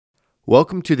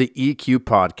Welcome to the EQ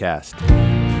Podcast.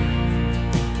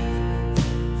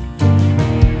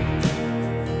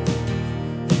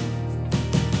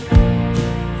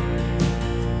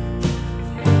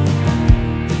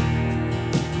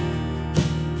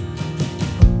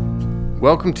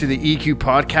 Welcome to the EQ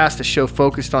Podcast, a show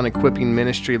focused on equipping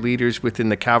ministry leaders within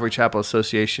the Calvary Chapel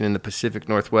Association in the Pacific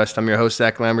Northwest. I'm your host,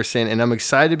 Zach Lamberson, and I'm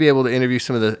excited to be able to interview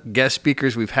some of the guest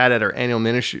speakers we've had at our annual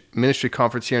ministry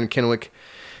conference here in Kennewick.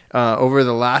 Over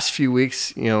the last few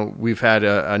weeks, we've had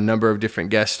a number of different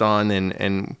guests on,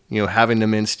 and having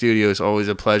them in studio is always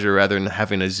a pleasure rather than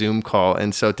having a Zoom call.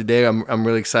 And so today I'm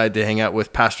really excited to hang out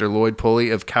with Pastor Lloyd Pulley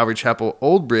of Calvary Chapel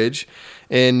Old Bridge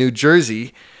in New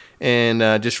Jersey.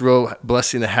 And just real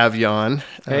blessing to have you on.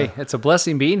 Hey, it's a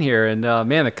blessing being here. And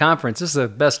man, the conference, this is the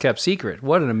best kept secret.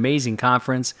 What an amazing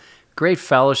conference. Great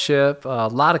fellowship, a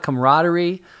lot of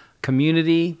camaraderie,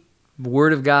 community,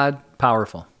 Word of God,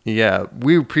 powerful. Yeah,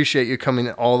 we appreciate you coming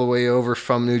all the way over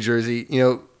from New Jersey.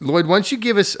 Lloyd, why don't you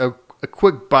give us a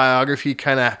quick biography,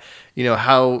 kind of,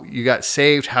 how you got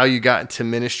saved, how you got into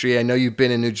ministry. I know you've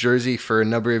been in New Jersey for a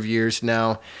number of years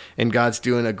now, and God's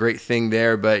doing a great thing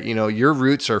there. But, your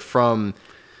roots are from,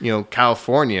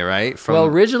 California, right? Well,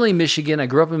 originally Michigan. I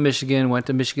grew up in Michigan, went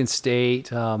to Michigan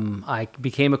State. I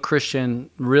became a Christian,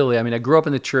 really. I grew up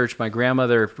in the church. My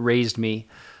grandmother raised me.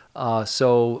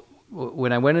 So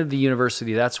when I went into the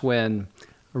university, that's when I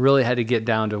really had to get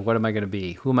down to what am I going to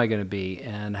be? Who am I going to be?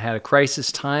 And I had a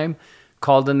crisis time,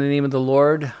 called in the name of the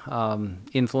Lord,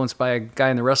 influenced by a guy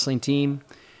in the wrestling team,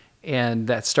 and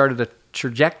that started a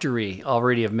trajectory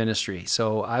already of ministry.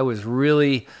 So I was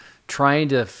really trying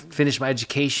to finish my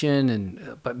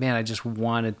education, but man, I just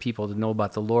wanted people to know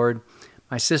about the Lord.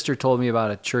 My sister told me about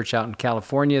a church out in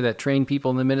California that trained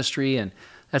people in the ministry, and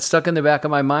that stuck in the back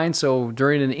of my mind. So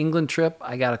during an England trip,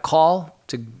 I got a call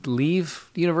to leave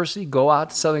the university, go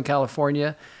out to Southern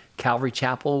California. Calvary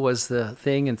Chapel was the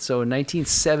thing. And so in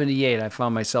 1978, I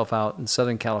found myself out in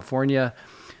Southern California,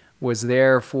 was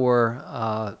there for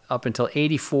up until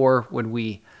 84 when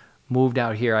we moved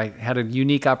out here. I had a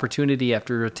unique opportunity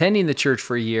after attending the church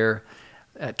for a year.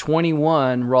 At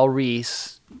 21, Raul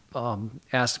Ries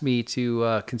asked me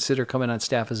to consider coming on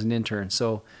staff as an intern.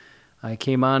 So I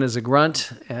came on as a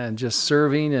grunt and just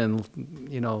serving, and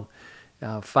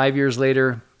 5 years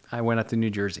later, I went out to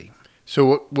New Jersey.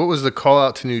 So what was the call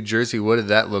out to New Jersey? What did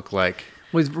that look like?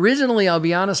 Well, originally, I'll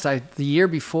be honest, the year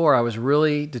before, I was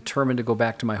really determined to go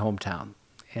back to my hometown,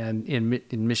 and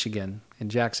in Michigan, in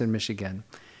Jackson, Michigan.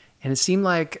 And it seemed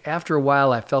like after a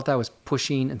while, I felt I was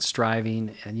pushing and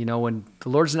striving, and when the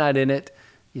Lord's not in it,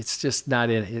 it's just not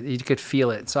in it. You could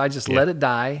feel it. So I just let it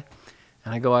die.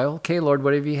 And I go, okay, Lord,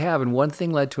 whatever you have. And one thing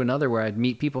led to another where I'd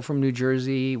meet people from New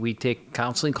Jersey. We'd take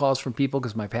counseling calls from people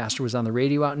because my pastor was on the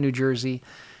radio out in New Jersey.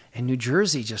 And New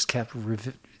Jersey just kept,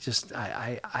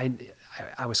 I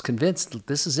was convinced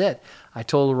this is it. I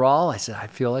told Raul, I said, I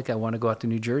feel like I want to go out to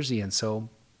New Jersey. And so,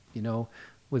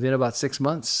 within about 6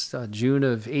 months, June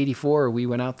of 84, we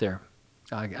went out there.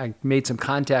 I made some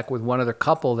contact with one other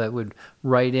couple that would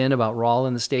write in about Raul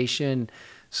in the station.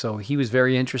 So he was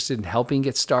very interested in helping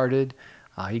get started.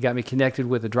 He got me connected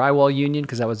with a drywall union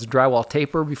because I was a drywall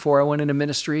taper before I went into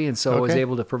ministry. And so I was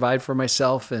able to provide for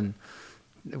myself, and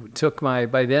it took by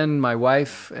then my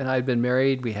wife and I had been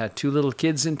married. We had 2 little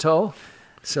kids in tow.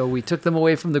 So we took them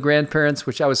away from the grandparents,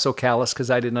 which I was so callous because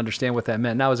I didn't understand what that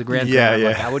meant. Now as a grandparent,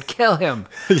 I'm like, I would kill him.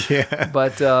 Yeah.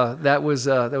 But that was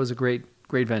a great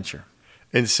venture.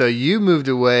 And so you moved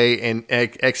away in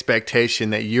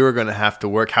expectation that you were going to have to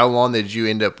work. How long did you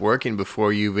end up working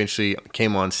before you eventually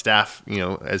came on staff,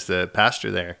 as the pastor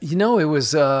there? It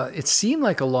was, it seemed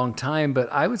like a long time,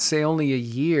 but I would say only a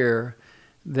year.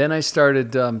 Then I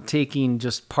started taking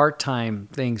just part-time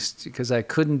things because I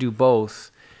couldn't do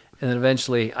both. And then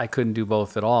eventually I couldn't do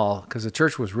both at all because the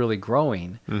church was really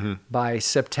growing. Mm-hmm. By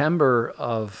September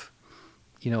of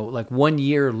 1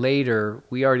 year later,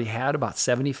 we already had about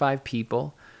 75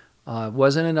 people. It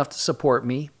wasn't enough to support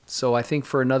me. So I think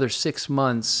for another 6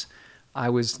 months, I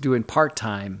was doing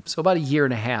part-time. So about a year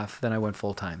and a half, then I went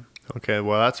full-time. Okay,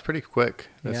 well, that's pretty quick.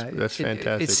 That's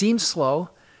fantastic. It seems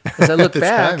slow. As I look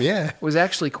back, time, it was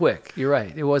actually quick. You're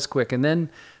right. It was quick. And then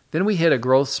we hit a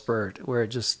growth spurt where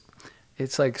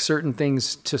it's like certain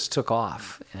things just took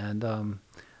off. And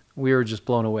we were just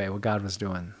blown away what God was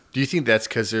doing. Do you think that's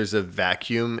because there's a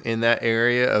vacuum in that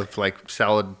area of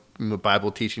solid Bible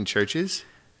teaching churches?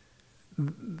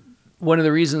 One of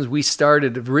the reasons we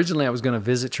started, originally I was going to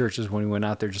visit churches when we went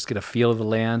out there, just get a feel of the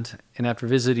land. And after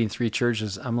visiting 3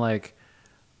 churches, I'm like,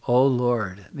 oh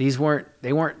Lord, they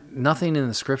weren't nothing in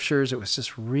the scriptures. It was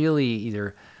just really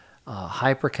either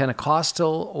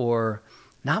hyper-Pentecostal or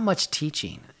not much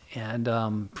teaching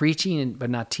and preaching, but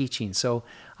not teaching. So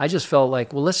I just felt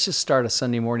like, well, let's just start a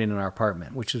Sunday morning in our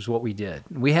apartment, which is what we did.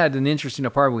 We had an interesting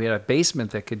apartment. We had a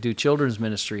basement that could do children's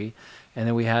ministry. And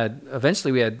then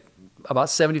eventually we had about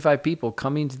 75 people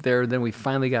coming there. Then we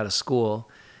finally got a school.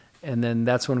 And then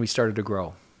that's when we started to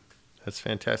grow. That's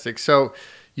fantastic. So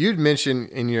you'd mentioned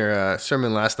in your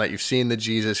sermon last night, you've seen the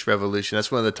Jesus Revolution.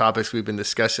 That's one of the topics we've been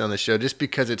discussing on the show, just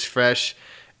because it's fresh.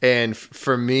 And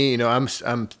for me, I'm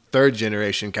third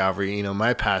generation Calvary.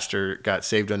 My pastor got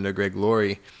saved under Greg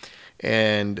Laurie.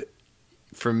 And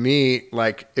for me,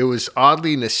 like, it was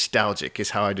oddly nostalgic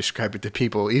is how I describe it to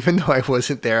people, even though I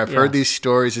wasn't there. I've heard these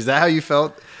stories. Is that how you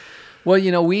felt? Well,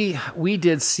 we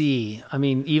did see,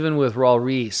 even with Raul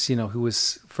Ries, who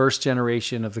was first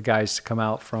generation of the guys to come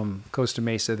out from Costa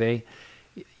Mesa,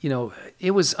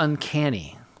 it was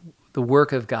uncanny, the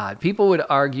work of God. People would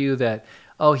argue that,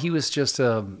 he was just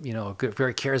a good,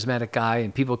 very charismatic guy,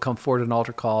 and people come forward at an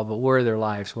altar call, but where are their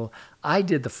lives? Well, I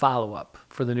did the follow-up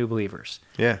for the new believers.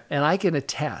 Yeah. And I can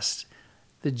attest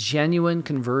the genuine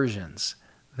conversions,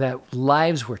 that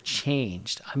lives were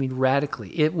changed,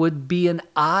 radically. It would be an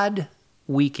odd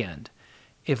weekend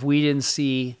if we didn't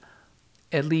see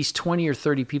at least 20 or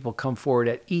 30 people come forward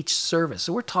at each service.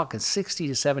 So we're talking 60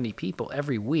 to 70 people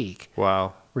every week.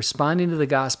 Wow. Responding to the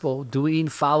gospel, being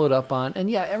followed up on.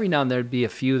 And yeah, every now and then there'd be a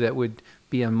few that would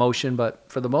be in motion, but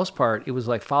for the most part, it was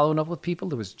like following up with people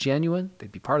that was genuine.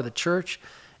 They'd be part of the church,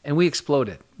 and we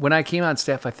exploded. When I came on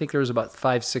staff, I think there was about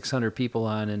 500-600 people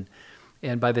on,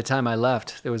 and by the time I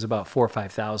left, there was about 4,000 or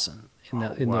 5,000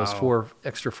 in those 4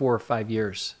 or 5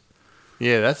 years.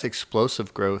 Yeah, that's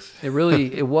explosive growth.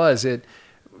 It was. And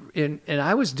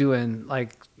I was doing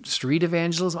like street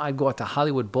evangelism. I'd go out to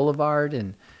Hollywood Boulevard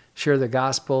and share the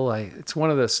gospel. It's one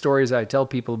of the stories I tell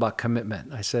people about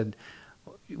commitment. I said,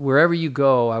 wherever you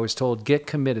go, I was told, get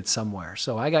committed somewhere.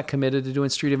 So I got committed to doing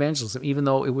street evangelism, even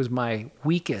though it was my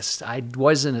weakest. I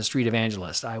wasn't a street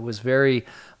evangelist. I was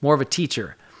more of a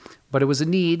teacher. But it was a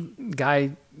need.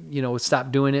 Guy,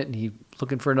 stopped doing it, and he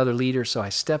looking for another leader. So I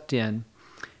stepped in.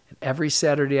 And every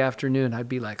Saturday afternoon, I'd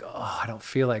be like, I don't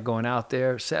feel like going out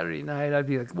there. Saturday night, I'd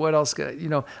be like, what else?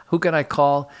 Who can I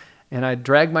call? And I'd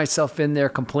drag myself in there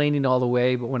complaining all the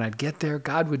way. But when I'd get there,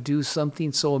 God would do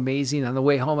something so amazing. On the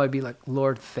way home, I'd be like,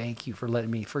 Lord, thank you for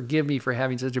forgive me for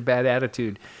having such a bad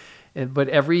attitude. But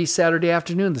every Saturday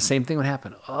afternoon, the same thing would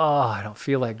happen. I don't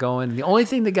feel like going. The only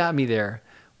thing that got me there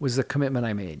was the commitment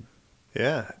I made.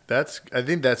 Yeah, I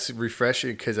think that's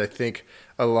refreshing, because I think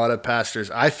a lot of pastors,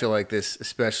 I feel like this,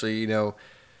 especially,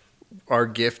 our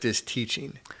gift is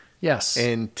teaching. Yes.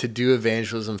 And to do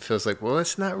evangelism feels like, well,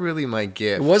 it's not really my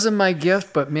gift. It wasn't my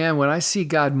gift, but man, when I see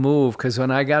God move, because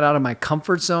when I got out of my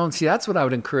comfort zone, that's what I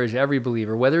would encourage every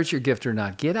believer, whether it's your gift or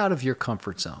not, get out of your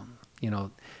comfort zone.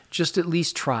 Just at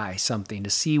least try something to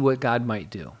see what God might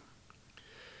do.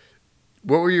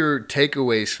 What were your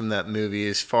takeaways from that movie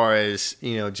as far as,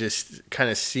 just kind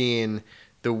of seeing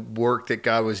the work that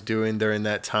God was doing during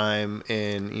that time,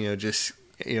 and,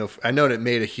 I know it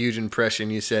made a huge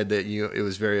impression. You said that it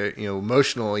was very,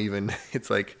 emotional even. It's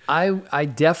like, I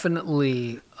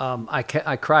definitely,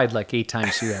 I cried like 8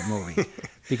 times through that movie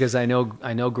because I know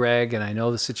Greg, and I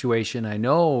know the situation. I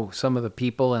know some of the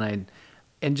people, and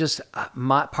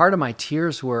part of my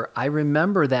tears were, I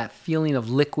remember that feeling of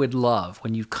liquid love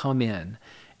when you come in,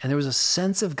 and there was a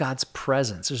sense of God's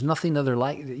presence. There's nothing other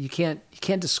like it. You can't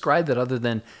describe that other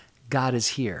than God is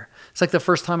here. It's like the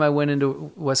first time I went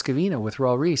into West Covina with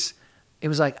Raul Ries, it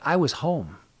was like I was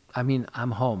home.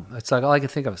 I'm home. It's like all I could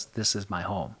think of was, this is my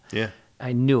home. Yeah.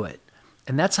 I knew it.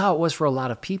 And that's how it was for a lot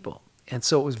of people. And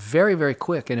so it was very, very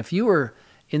quick. And if you were,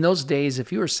 in those days,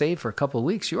 if you were saved for a couple of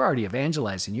weeks, you're already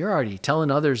evangelizing. You're already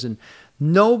telling others. And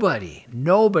nobody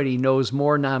knows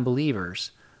more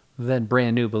non-believers than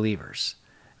brand new believers.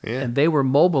 Yeah. And they were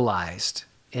mobilized.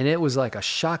 And it was like a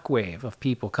shockwave of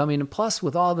people coming. And plus,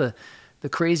 with all the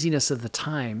craziness of the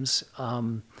times,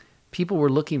 people were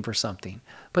looking for something.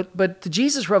 But the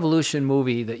Jesus Revolution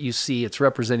movie that you see, it's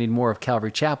representing more of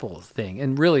Calvary Chapel thing.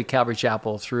 And really Calvary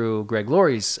Chapel through Greg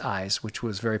Laurie's eyes, which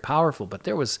was very powerful. But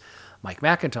there was Mike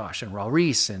McIntosh and Raul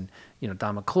Ries and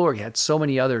Don McClure. You had so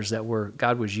many others that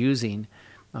God was using.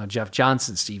 Jeff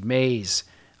Johnson, Steve Mays.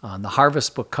 The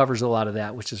Harvest book covers a lot of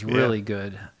that, which is really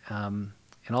good.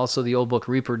 And also the old book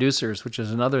Reproducers, which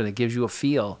is another that gives you a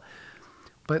feel.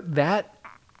 But that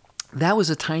was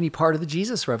a tiny part of the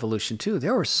Jesus Revolution too.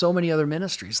 There were so many other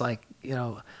ministries. Like,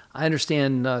 I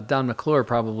understand Don McClure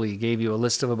probably gave you a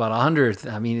list of about 100.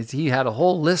 I mean, he had a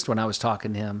whole list when I was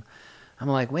talking to him. I'm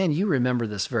like, man, you remember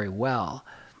this very well.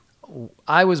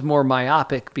 I was more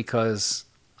myopic because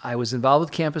I was involved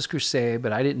with Campus Crusade,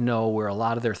 but I didn't know where a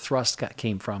lot of their thrust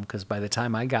came from, because by the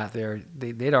time I got there,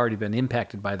 they'd already been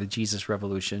impacted by the Jesus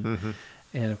Revolution. Mm-hmm.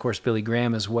 And, of course, Billy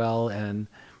Graham as well, and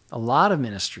a lot of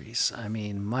ministries. I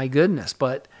mean, my goodness.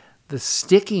 But the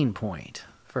sticking point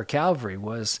for Calvary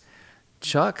was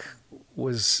Chuck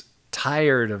was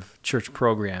tired of church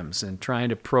programs and trying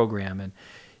to program, and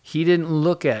he didn't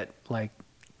look at like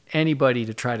anybody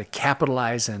to try to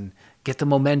capitalize and get the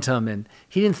momentum, and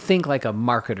he didn't think like a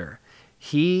marketer.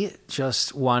 He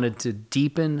just wanted to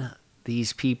deepen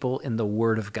these people in the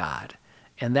Word of God.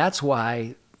 And that's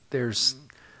why there's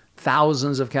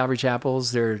thousands of Calvary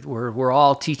Chapels. We're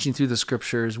all teaching through the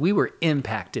Scriptures. We were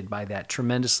impacted by that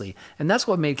tremendously. And that's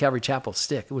what made Calvary Chapel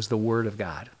stick. It was the Word of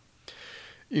God.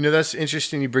 You know, that's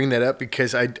interesting you bring that up,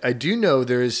 because I do know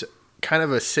there's kind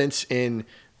of a sense in,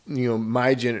 you know,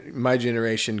 my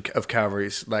generation of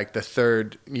Calvary's, like the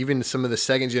third, even some of the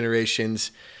second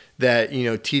generations that, you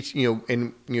know, teach, you know,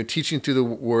 and, you know, teaching through the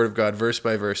Word of God verse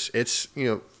by verse. It's, you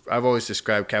know, I've always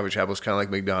described Calvary Chapel as kind of like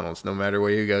McDonald's. No matter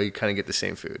where you go, you kind of get the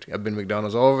same food. I've been to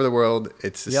McDonald's all over the world.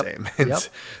 It's the same.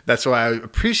 That's why I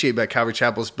appreciate about Calvary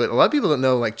Chapels. But a lot of people don't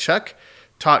know, like Chuck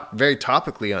taught very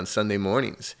topically on Sunday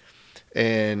mornings.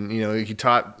 And, you know, he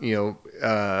taught, you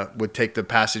know, would take the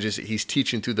passages that he's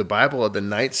teaching through the Bible at the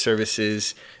night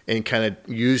services and kind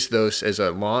of use those as a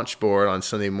launch board on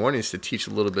Sunday mornings to teach a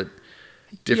little bit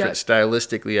different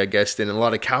stylistically, I guess, than a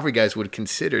lot of Calvary guys would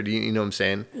consider. Do you know what I'm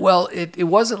saying? Well, it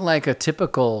wasn't like a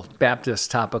typical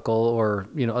Baptist topical or,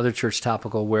 you know, other church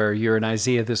topical where you're in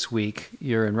Isaiah this week,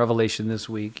 you're in Revelation this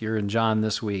week, you're in John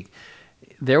this week.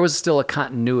 There was still a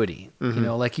continuity. Mm-hmm. You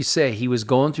know, like you say, he was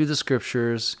going through the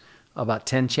Scriptures, about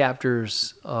 10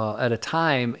 chapters at a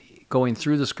time, going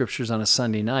through the Scriptures on a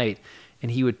Sunday night,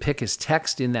 and he would pick his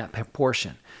text in that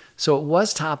portion. So it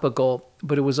was topical,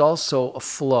 but it was also a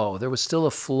flow. There was still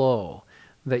a flow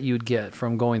that you'd get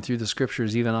from going through the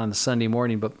Scriptures even on the Sunday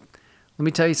morning. But let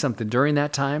me tell you something. During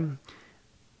that time,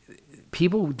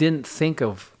 people didn't think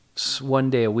of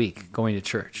one day a week going to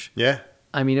church. Yeah.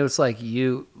 I mean, it was like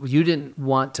you didn't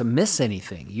want to miss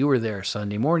anything. You were there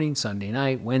Sunday morning, Sunday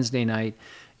night, Wednesday night.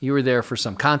 You were there for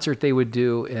some concert they would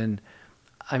do. And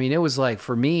I mean, it was like,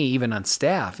 for me, even on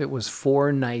staff, it was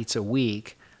 4 nights a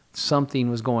week. Something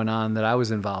was going on that I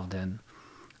was involved in.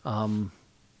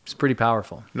 It's pretty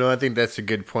powerful. No, I think that's a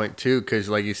good point too, because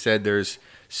like you said, there's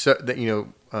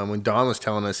when Don was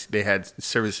telling us, they had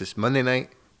services Monday night,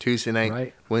 Tuesday night,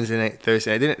 right, Wednesday night,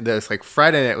 Thursday night. It was like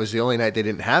Friday night was the only night they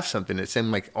didn't have something. It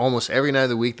seemed like almost every night of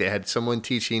the week they had someone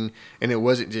teaching, and it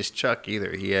wasn't just Chuck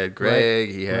either. He had Greg,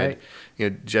 he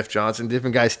had Jeff Johnson,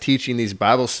 different guys teaching these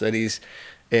Bible studies,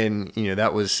 and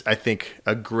that was, I think,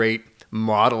 a great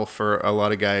model for a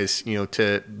lot of guys,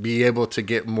 to be able to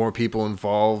get more people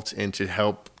involved and to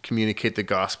help communicate the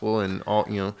gospel and all,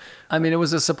 I mean, it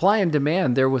was a supply and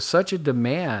demand. There was such a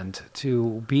demand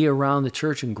to be around the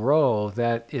church and grow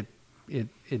that it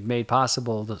made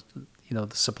possible the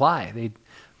supply.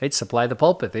 They'd supply the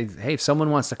pulpit. Hey, if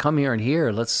someone wants to come here and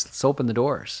hear, let's open the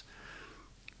doors.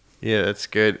 Yeah, that's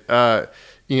good. And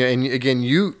again,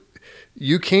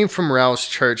 you came from Raul's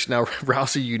church. Now,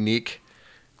 Raul's a unique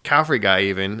Calvary guy,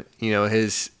 even,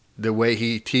 the way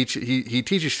he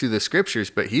teaches through the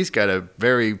Scriptures, but he's got a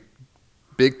very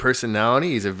big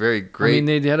personality. He's a very great. I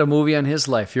mean, they had a movie on his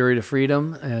life, Fury to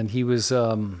Freedom, and he was,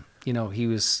 he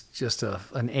was just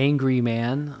an angry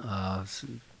man.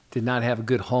 Did not have a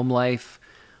good home life.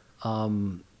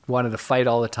 Wanted to fight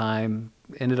all the time.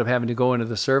 Ended up having to go into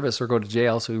the service or go to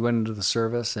jail, so he went into the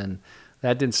service, and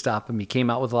that didn't stop him. He came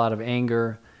out with a lot of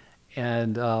anger,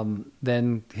 and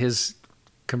then his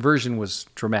conversion was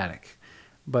dramatic.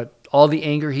 But all the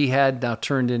anger he had now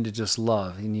turned into just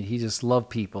love. And he just loved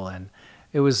people. And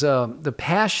it was the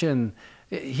passion.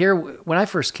 Here, when I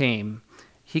first came,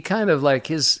 he kind of like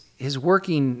his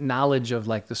working knowledge of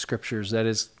like the Scriptures, that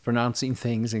is pronouncing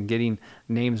things and getting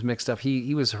names mixed up.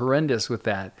 He was horrendous with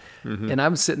that. Mm-hmm. And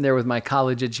I'm sitting there with my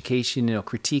college education,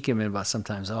 critique him about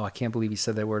sometimes, I can't believe he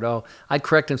said that word. I'd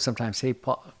correct him sometimes. Hey,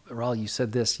 Raul, you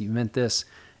said this, you meant this.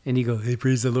 And he'd go, hey,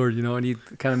 praise the Lord, and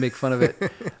he'd kind of make fun of it.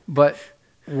 But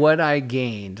what I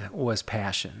gained was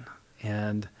passion.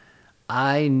 And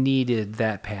I needed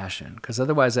that passion, because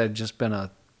otherwise I'd just been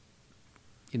a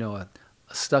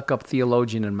stuck-up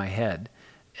theologian in my head.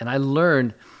 And I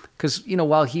learned, because,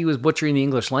 while he was butchering the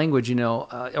English language,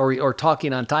 or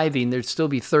talking on tithing, there'd still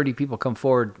be 30 people come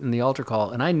forward in the altar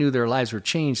call. And I knew their lives were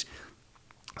changed.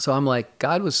 So I'm like,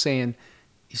 God was saying,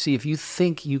 you see, if you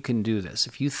think you can do this,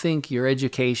 if you think your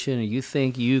education, or you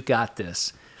think you got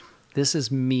this, this is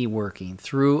me working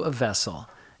through a vessel.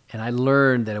 And I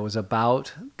learned that it was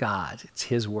about God. It's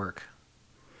His work.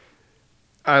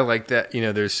 I like that.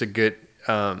 There's a good,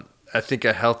 I think,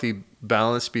 a healthy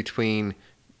balance between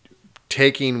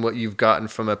taking what you've gotten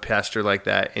from a pastor like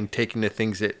that and taking the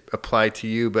things that apply to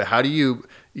you. But how do you,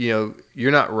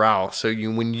 you're not Raul. So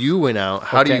when you went out,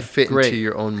 how do you fit into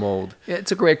your own mold?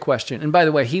 It's a great question. And by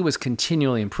the way, he was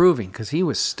continually improving because he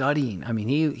was studying. I mean,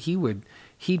 he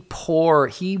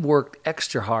worked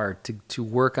extra hard to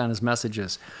work on his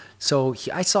messages. So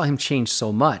I saw him change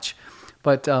so much.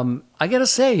 But I got to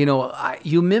say,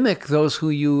 you mimic those who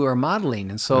you are modeling.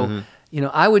 And so,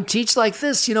 I would teach like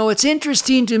this. It's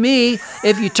interesting to me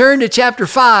if you turn to chapter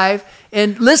 5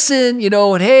 and listen,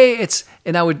 and hey,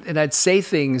 I'd say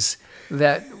things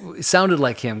that sounded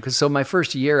like him. Because so my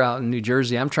first year out in New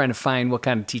Jersey, I'm trying to find what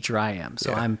kind of teacher I am.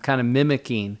 So I'm kind of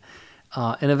mimicking.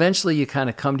 And eventually you kind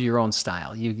of come to your own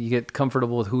style. You get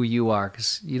comfortable with who you are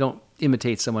because you don't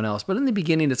imitate someone else. But in the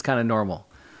beginning, it's kind of normal.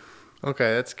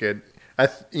 Okay, that's good. I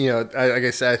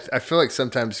feel like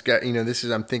sometimes,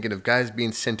 I'm thinking of guys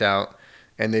being sent out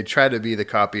and they try to be the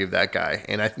copy of that guy.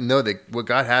 And I know that what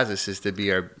God has us is to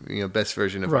be our best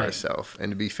version of ourselves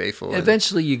and to be faithful.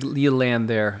 Eventually you land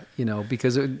there,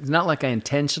 because it's not like I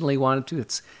intentionally wanted to.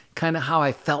 It's kind of how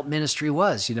I felt ministry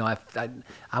was.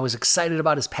 I was excited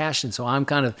about his passion, so I'm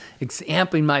kind of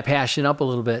amping my passion up a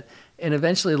little bit. And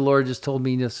eventually the Lord just told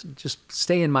me, just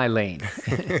stay in my lane.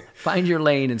 Find your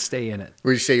lane and stay in it.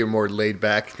 Would you say you're more laid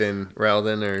back than Raul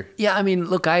then? Or? Yeah, I mean,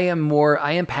 look, I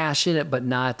am passionate, but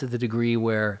not to the degree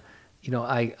where,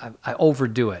 I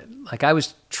overdo it. Like I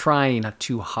was trying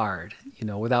too hard,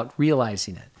 without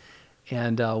realizing it.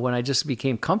 And when I just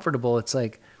became comfortable, it's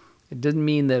like, it didn't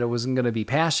mean that it wasn't going to be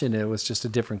passionate. It was just a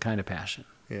different kind of passion.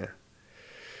 Yeah.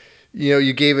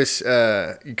 You gave us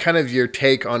kind of your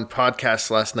take on podcasts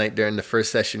last night during the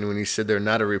first session when you said they're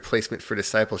not a replacement for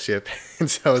discipleship. And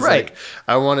so I was like,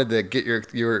 I wanted to get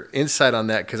your insight on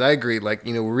that because I agree. Like,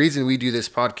 the reason we do this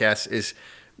podcast is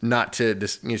not to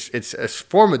it's a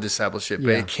form of discipleship,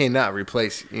 but it cannot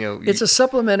replace. It's a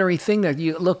supplementary thing that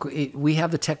we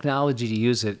have the technology to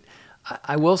use it.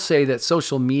 I will say that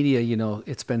social media,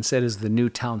 it's been said is the new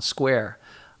town square.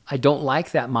 I don't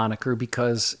like that moniker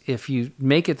because if you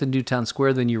make it the new town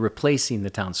square, then you're replacing the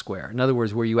town square. In other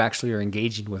words, where you actually are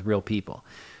engaging with real people.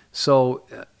 So,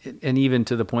 and even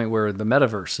to the point where the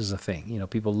metaverse is a thing,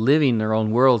 people living their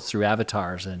own worlds through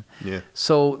avatars. And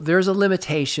so there's a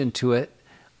limitation to it.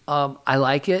 I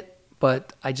like it,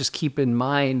 but I just keep in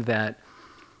mind that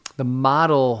the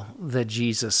model that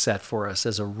Jesus set for us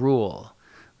as a rule,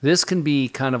 this can be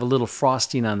kind of a little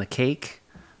frosting on the cake,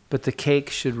 but the cake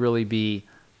should really be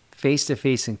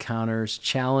face-to-face encounters,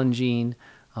 challenging,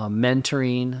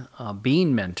 mentoring,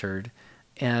 being mentored,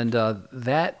 and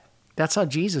that's how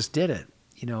Jesus did it.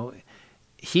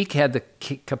 He had the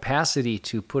capacity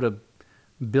to put a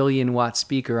billion-watt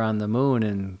speaker on the moon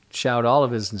and shout all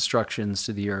of his instructions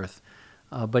to the earth,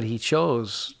 but he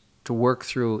chose to work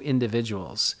through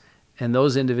individuals, and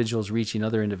those individuals reaching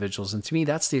other individuals. And to me,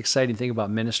 that's the exciting thing about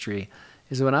ministry,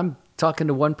 is when I'm talking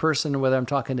to one person or whether I'm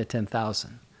talking to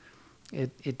 10,000.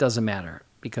 It doesn't matter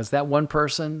because that one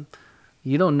person,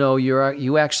 you don't know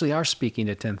you actually are speaking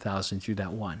to 10,000 through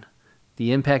that one.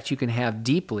 The impact you can have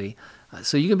deeply,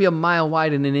 so you can be a mile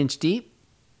wide and an inch deep,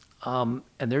 and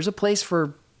there's a place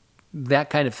for that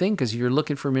kind of thing because you're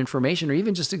looking for information or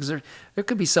even just there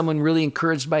could be someone really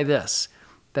encouraged by this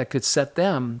that could set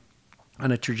them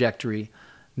on a trajectory,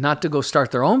 not to go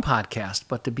start their own podcast,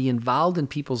 but to be involved in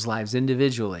people's lives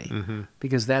individually,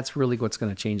 because that's really what's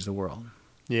going to change the world.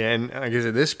 Yeah, and like I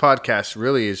said, this podcast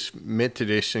really is meant to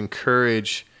just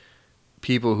encourage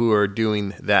people who are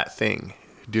doing that thing.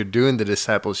 They're doing the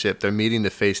discipleship. They're meeting the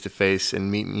face-to-face and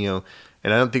meeting, and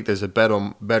I don't think there's a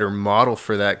better model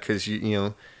for that because,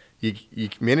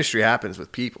 ministry happens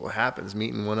with people. It happens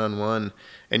meeting one-on-one.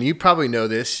 And you probably know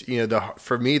this,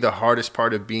 for me, the hardest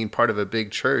part of being part of a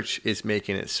big church is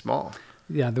making it small.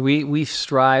 Yeah, we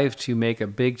strive to make a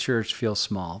big church feel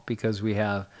small because we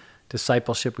have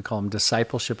discipleship. We call them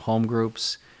discipleship home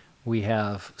groups. We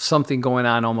have something going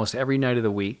on almost every night of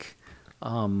the week,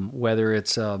 whether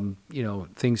it's,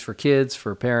 things for kids,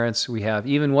 for parents. We have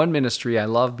even one ministry I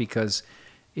love because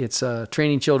it's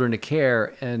training children to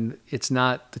care, and it's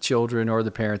not the children or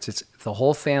the parents. It's the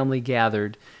whole family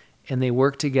gathered, and they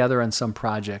work together on some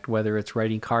project, whether it's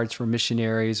writing cards for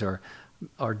missionaries or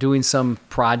doing some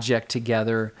project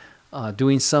together.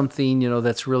 Doing something,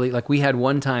 that's really, like we had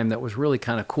one time that was really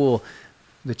kind of cool.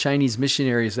 The Chinese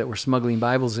missionaries that were smuggling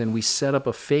Bibles in, we set up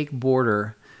a fake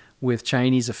border with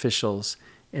Chinese officials.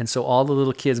 And so all the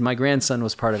little kids, my grandson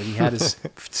was part of it. He had his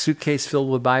suitcase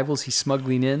filled with Bibles he's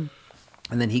smuggling in.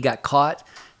 And then he got caught.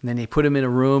 And then they put him in a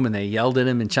room and they yelled at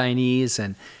him in Chinese.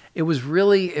 And it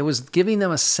was giving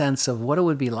them a sense of what it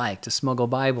would be like to smuggle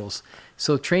Bibles.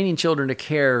 So training children to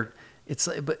care, it's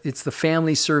the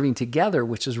family serving together,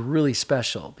 which is really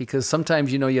special, because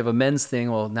sometimes, you have a men's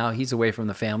thing. Well, now he's away from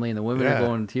the family and the women are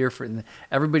going here and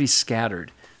everybody's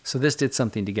scattered. So this did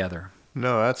something together.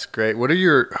 No, that's great. What do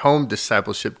your home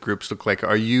discipleship groups look like?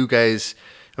 Are you guys,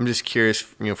 I'm just curious,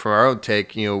 from our own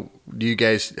take, do you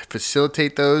guys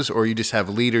facilitate those, or you just have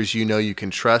leaders you can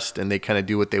trust and they kind of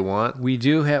do what they want? We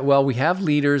do have, we have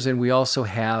leaders, and we also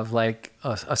have like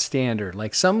a standard.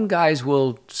 Like some guys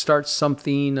will start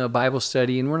something, a Bible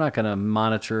study, and we're not going to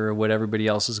monitor what everybody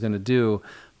else is going to do.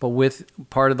 But with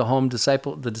part of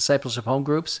the discipleship home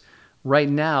groups, right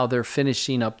now they're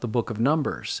finishing up the book of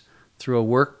Numbers through a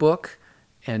workbook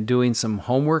and doing some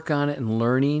homework on it and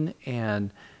learning.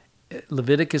 And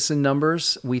Leviticus and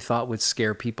Numbers we thought would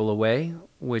scare people away,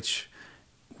 which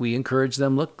we encouraged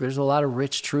them. Look, there's a lot of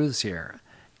rich truths here,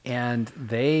 and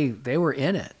they were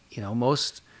in it.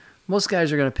 Most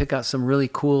guys are going to pick out some really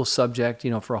cool subject,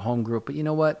 for a home group. But you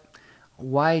know what?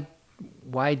 Why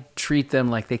treat them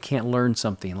like they can't learn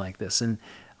something like this? And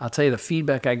I'll tell you, the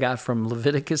feedback I got from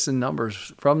Leviticus and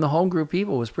Numbers from the home group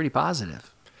people was pretty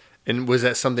positive. And was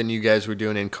that something you guys were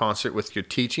doing in concert with your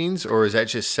teachings, or is that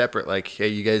just separate? Like, hey,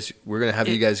 you guys, we're going to have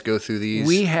you guys go through these.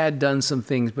 We had done some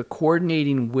things, but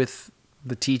coordinating with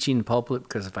the teaching in public,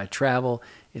 because if I travel,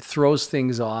 it throws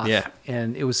things off. Yeah.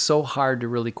 And it was so hard to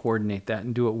really coordinate that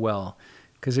and do it well,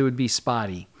 because it would be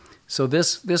spotty. So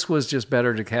this was just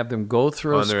better to have them go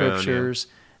through scriptures.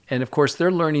 Own, yeah. And of course,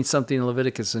 they're learning something in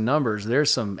Leviticus and Numbers. There's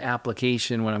some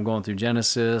application when I'm going through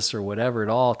Genesis or whatever. It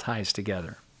all ties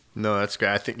together. No, that's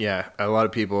great. I think, a lot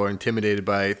of people are intimidated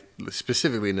by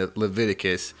specifically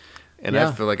Leviticus. And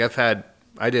I feel like I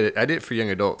did it for young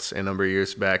adults a number of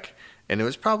years back. And it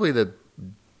was probably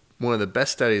one of the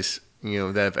best studies,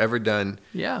 that I've ever done.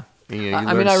 Yeah.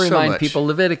 I remind people,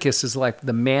 Leviticus is like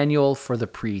the manual for the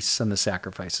priests and the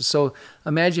sacrifices. So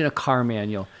imagine a car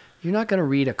manual. You're not going to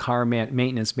read a car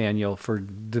maintenance manual for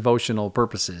devotional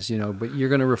purposes, but you're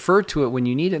going to refer to it when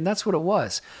you need it, and that's what it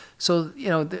was. So,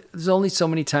 there's only so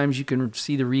many times you can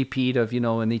see the repeat of,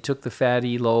 and he took the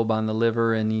fatty lobe on the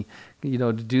liver and he,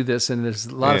 to do this, and there's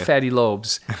a lot of fatty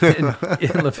lobes in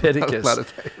Leviticus. A lot of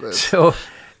fatty lobes. So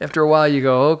after a while you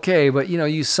go, okay, but,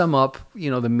 you sum up,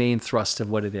 the main thrust of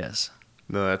what it is.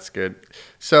 No, that's good.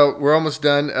 So we're almost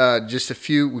done. Just a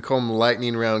few, we call them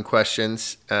lightning round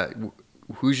questions.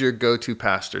 Who's your go-to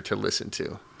pastor to listen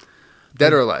to?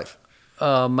 Dead or alive?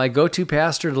 My go-to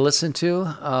pastor to listen to,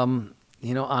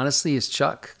 honestly, is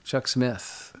Chuck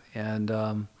Smith. And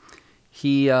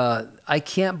I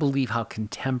can't believe how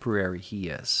contemporary he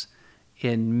is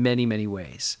in many, many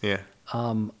ways. Yeah.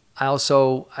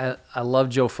 I love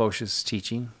Joe Foch's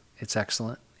teaching. It's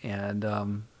excellent, and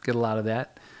get a lot of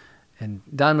that. And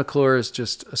Don McClure is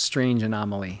just a strange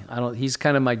anomaly. He's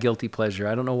kind of my guilty pleasure.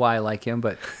 I don't know why I like him,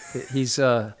 but he's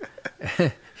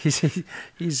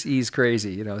he's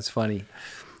crazy. It's funny.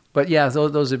 But yeah,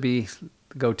 those would be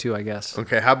go-to, I guess.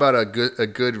 Okay, how about a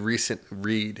good recent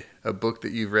read, a book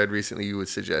that you've read recently you would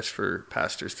suggest for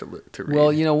pastors to read?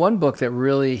 Well, one book that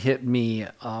really hit me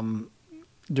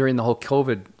during the whole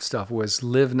COVID stuff was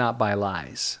 "Live Not by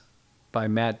Lies" by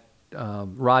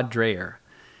Rod Dreher.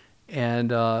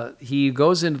 And he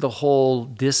goes into the whole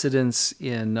dissidence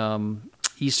in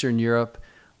Eastern Europe,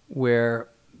 where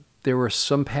there were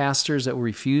some pastors that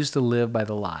refused to live by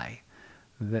the lie.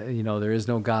 There is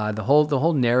no God. The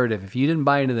whole narrative. If you didn't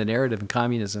buy into the narrative in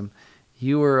communism,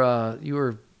 you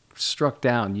were struck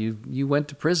down. You went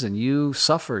to prison. You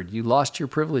suffered. You lost your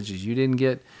privileges. You didn't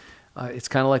get. It's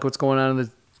kind of like what's going on in the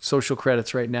social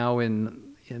credits right now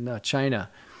in China.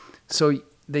 So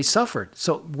they suffered.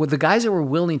 So with the guys that were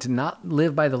willing to not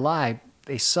live by the lie,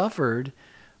 they suffered,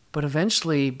 but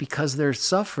eventually, because they're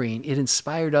suffering, it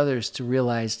inspired others to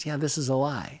realize, this is a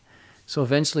lie. So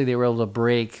eventually they were able to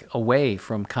break away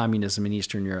from communism in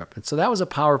Eastern Europe. And so that was a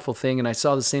powerful thing, and I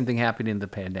saw the same thing happening in the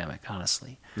pandemic,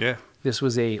 honestly. Yeah. This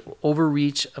was a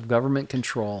overreach of government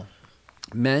control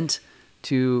meant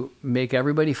to make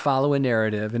everybody follow a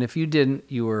narrative, and if you didn't,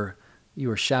 you were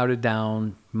shouted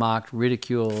down, mocked,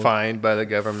 ridiculed, fined by the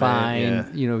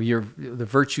government. The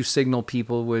virtue signal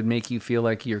people would make you feel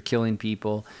like you're killing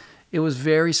people. It was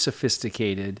very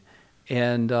sophisticated,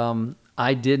 and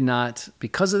I did not,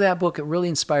 because of that book. It really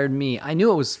inspired me. I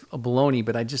knew it was a baloney,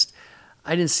 but I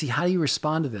didn't see how do you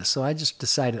respond to this. So I just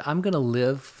decided I'm going to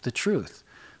live the truth.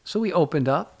 So we opened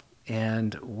up,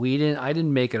 and I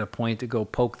didn't make it a point to go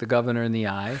poke the governor in the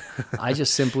eye. I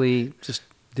just simply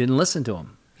didn't listen to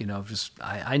him.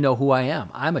 I know who I am.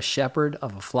 I'm a shepherd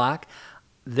of a flock.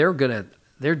 They're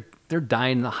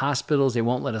dying in the hospitals. They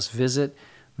won't let us visit.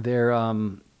 They're,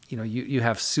 you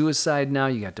have suicide now,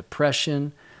 you got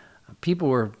depression. People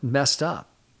were messed up,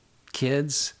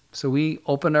 kids. So we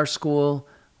opened our school,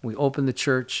 we opened the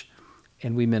church,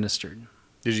 and we ministered.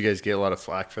 Did you guys get a lot of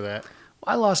flack for that?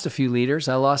 I lost a few leaders.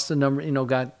 I lost a number,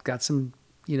 got some,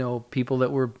 people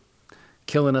that were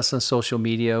killing us on social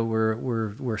media.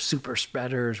 We're super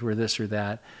spreaders, we're this or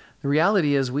that. The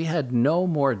reality is we had no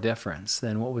more difference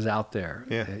than what was out there,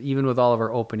 even with all of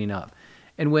our opening up.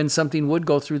 And when something would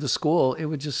go through the school, it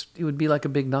would be like a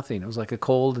big nothing. It was like a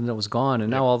cold and it was gone. And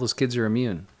now all those kids are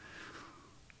immune.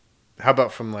 How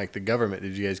about from like the government?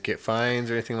 Did you guys get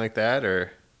fines or anything like that?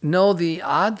 Or no, the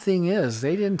odd thing is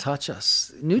they didn't touch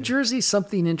us. New Jersey's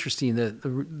something interesting. The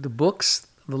books,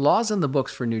 the laws in the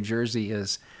books for New Jersey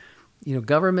is,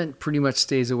 government pretty much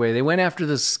stays away. They went after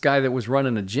this guy that was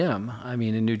running a gym.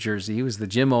 In New Jersey, he was the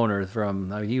gym owner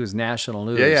he was national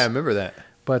news. Yeah, I remember that.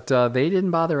 But they didn't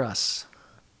bother us.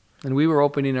 And we were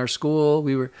opening our school.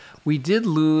 We did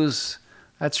lose.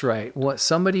 That's right.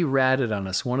 Somebody ratted on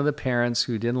us. One of the parents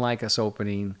who didn't like us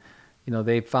opening,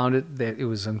 they found that it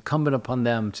was incumbent upon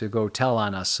them to go tell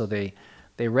on us. So they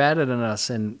ratted on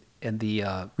us, and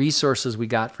the resources we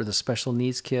got for the special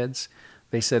needs kids,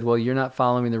 they said, well, you're not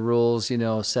following the rules,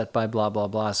 set by blah, blah,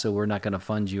 blah, so we're not going to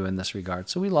fund you in this regard.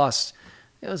 So we lost,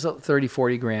 it was 30,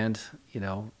 40 grand,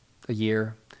 a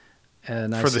year.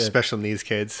 And for the special needs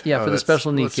kids. Yeah, for the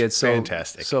special needs kids. So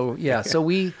fantastic. So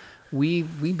we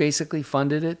basically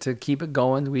funded it to keep it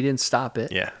going. We didn't stop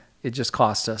it. Yeah. It just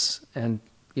cost us. And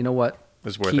you know what? It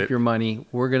was worth Keep it. your money.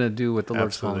 We're going to do what the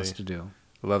Lord's calling us to do.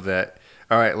 Love that.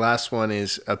 All right, last one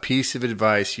is a piece of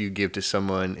advice you give to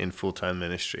someone in full-time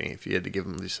ministry. If you had to give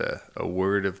them just a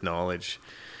word of knowledge,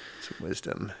 some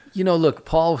wisdom. Look,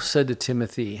 Paul said to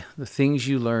Timothy, the things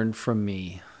you learned from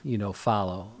me,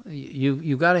 follow.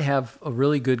 You got to have a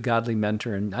really good godly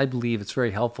mentor, and I believe it's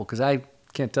very helpful because I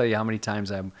can't tell you how many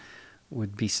times I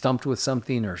would be stumped with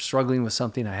something or struggling with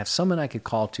something. I have someone I could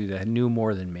call to that knew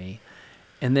more than me.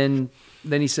 And then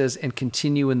he says, and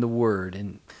continue in the word.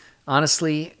 And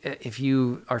honestly, if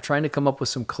you are trying to come up with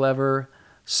some clever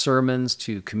sermons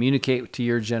to communicate to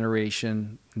your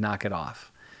generation, knock it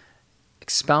off.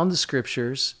 Expound the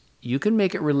scriptures. You can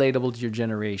make it relatable to your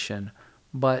generation,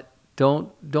 but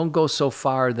don't go so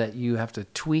far that you have to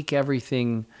tweak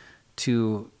everything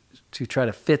to try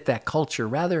to fit that culture.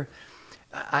 Rather,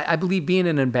 I believe being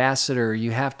an ambassador,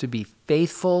 you have to be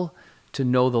faithful to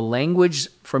know the language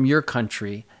from your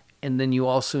country, and then you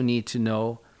also need to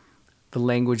know the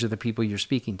language of the people you're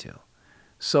speaking to.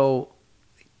 So,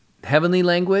 heavenly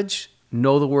language,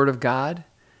 know the Word of God,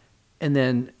 and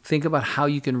then think about how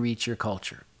you can reach your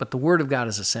culture. But the Word of God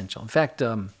is essential. In fact,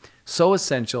 so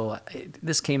essential,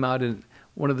 this came out in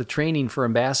one of the training for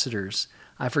ambassadors.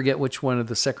 I forget which one of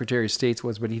the Secretary of States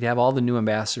was, but he'd have all the new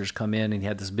ambassadors come in, and he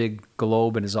had this big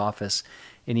globe in his office,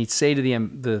 and he'd say to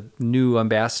the new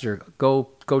ambassador, go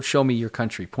show me your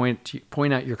country, point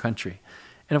out your country.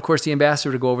 And of course, the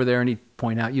ambassador would go over there and he'd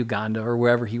point out Uganda or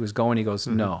wherever he was going. He goes,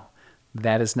 no,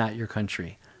 that is not your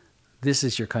country. This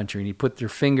is your country. And he'd put their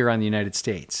finger on the United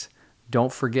States.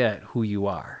 Don't forget who you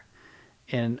are.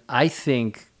 And I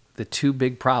think the two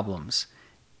big problems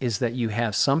is that you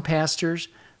have some pastors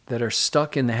that are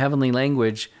stuck in the heavenly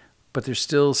language, but they're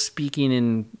still speaking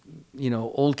in,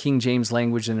 old King James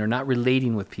language, and they're not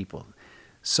relating with people.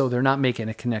 So they're not making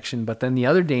a connection. But then the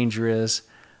other danger is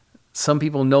some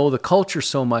people know the culture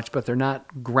so much, but they're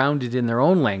not grounded in their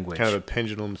own language. Kind of a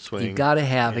pendulum swing. You got to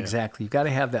have, exactly. You've got to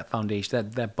have that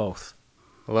foundation, that both.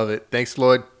 I love it. Thanks,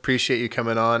 Lloyd. Appreciate you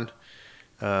coming on.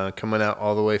 Coming out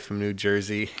all the way from New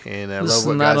Jersey, and I love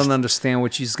what I don't understand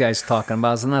what you guys talking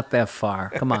about. It's not that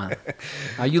far. Come on.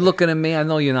 Are you looking at me? I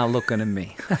know you're not looking at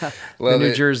me. The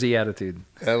New Jersey attitude.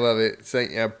 I love it.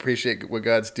 I appreciate what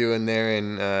God's doing there,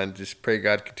 and just pray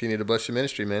God continue to bless your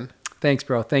ministry, man. Thanks,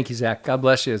 bro. Thank you, Zach. God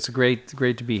bless you. It's great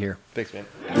to be here. Thanks, man.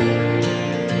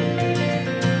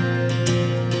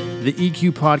 The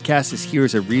EQ Podcast is here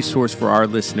as a resource for our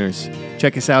listeners.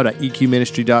 Check us out at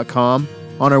eqministry.com.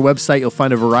 On our website, you'll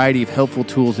find a variety of helpful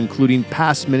tools, including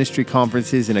past ministry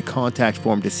conferences and a contact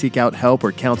form to seek out help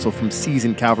or counsel from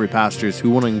seasoned Calvary pastors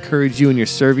who want to encourage you in your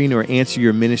serving or answer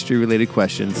your ministry-related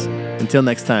questions. Until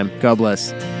next time, God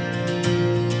bless.